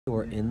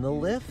We're in the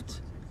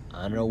lift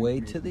on our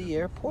way to the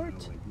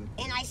airport.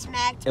 And I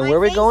smacked And where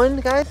are we going,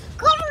 guys?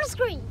 Color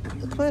screen.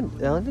 Come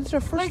on, this is our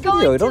first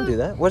video. Don't do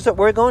that. Where's it?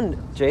 Where are we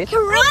going, Jade?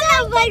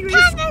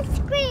 Coronavirus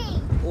screen.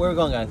 Where are we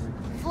going, guys?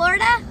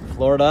 Florida.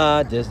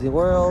 Florida, Disney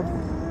World.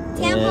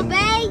 Tampa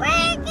Bay.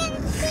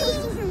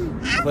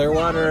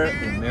 Clearwater.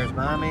 And there's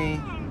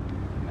Mommy.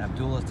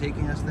 Abdullah's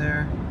taking us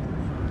there.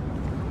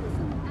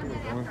 We're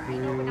going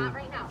through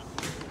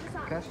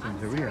customs.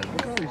 Here we are.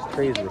 Look at all these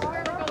trays we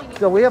have.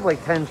 So we have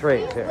like 10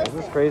 trays here. Is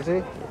this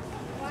crazy?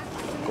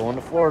 Going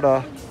to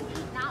Florida.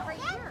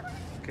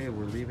 Okay,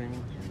 we're leaving in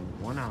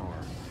 1 hour.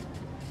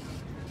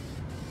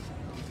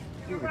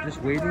 Okay, we're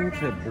just waiting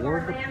to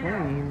board the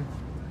plane.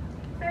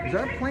 Is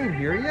that plane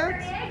here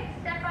yet?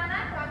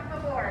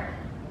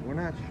 We're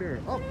not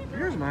sure. Oh,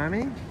 here's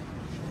Mommy.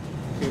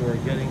 Okay, we're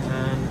getting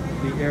on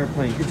the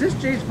airplane. Is this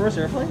Jade's first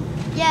airplane?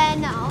 Yeah,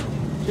 no.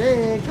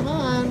 Jade, come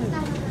on.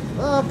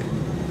 Look.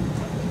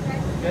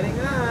 Getting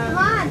on. Come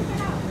on.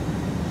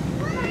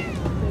 Okay,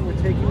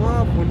 we're taking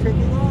off. We're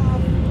taking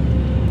off.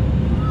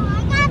 Oh,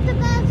 I got the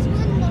best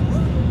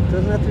windows.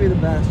 Doesn't have to be the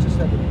best. Just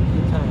have a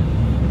good time.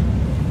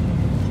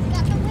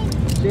 Got the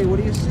windows. Jade, what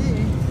do you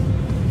see?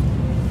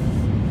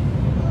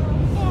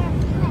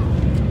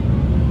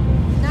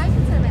 Now you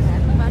can sit in my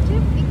bed. How about you?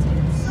 Me too.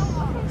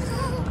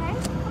 Okay,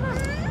 come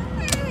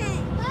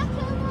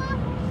on.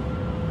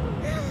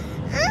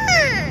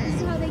 This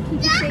is how they keep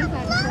you safe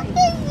at night.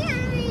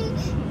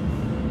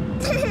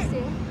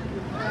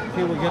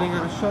 Okay, we're getting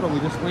on a shuttle.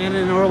 We just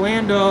landed in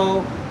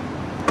Orlando.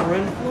 We're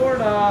in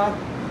Florida.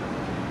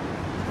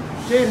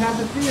 Jade, how's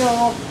it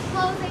feel?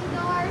 Closing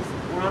doors.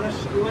 We're on a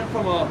we went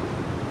from a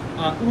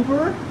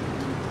Uber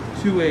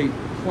to a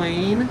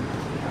plane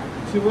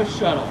to a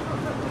shuttle.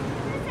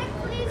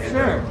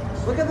 Sure.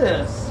 Look at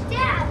this.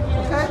 Dad.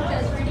 Okay.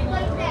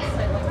 Like that.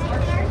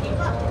 Right there.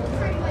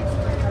 Pretty much.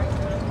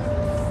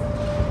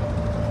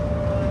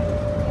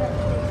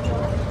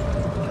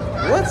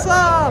 What's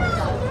up?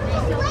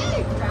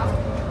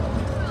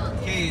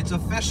 Okay, it's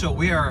official.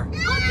 We are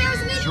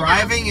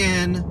driving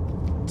in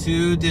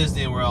to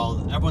Disney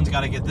World. Everyone's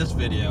got to get this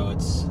video.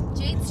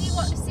 Jade,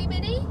 see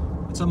Minnie?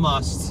 It's a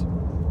must.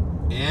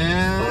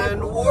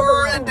 And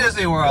we're in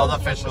Disney World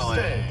officially.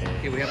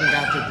 Okay, we haven't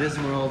got to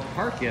Disney World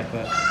Park yet,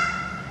 but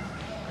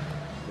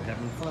we're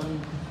having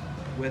fun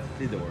with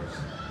the doors.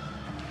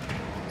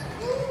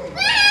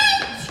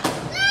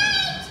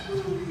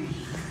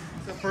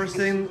 What's the first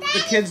thing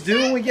the kids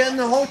do when we get in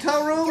the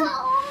hotel room?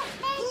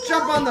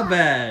 Jump on the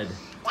bed.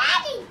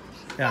 Daddy.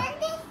 Yeah.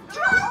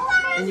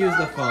 And use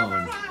the phone. I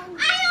ordered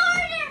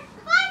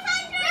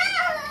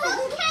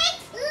 500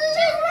 cakes, 2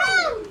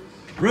 rooms.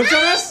 Room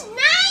service?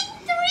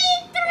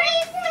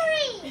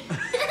 9333.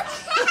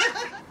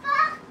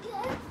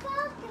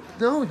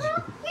 No.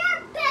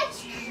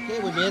 bitch. Okay,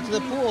 we made it to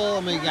the pool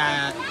and we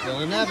got Bill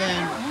and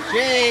Evan.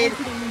 Jade,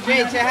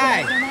 say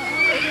hi.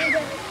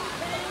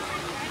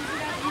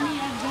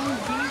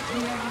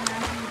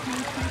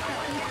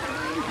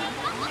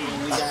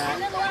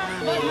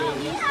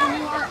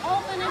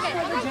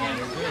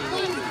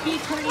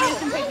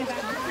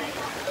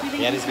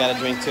 Daddy's got a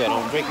drink too. I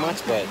don't drink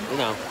much, but you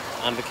know,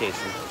 on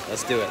vacation.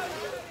 Let's do it.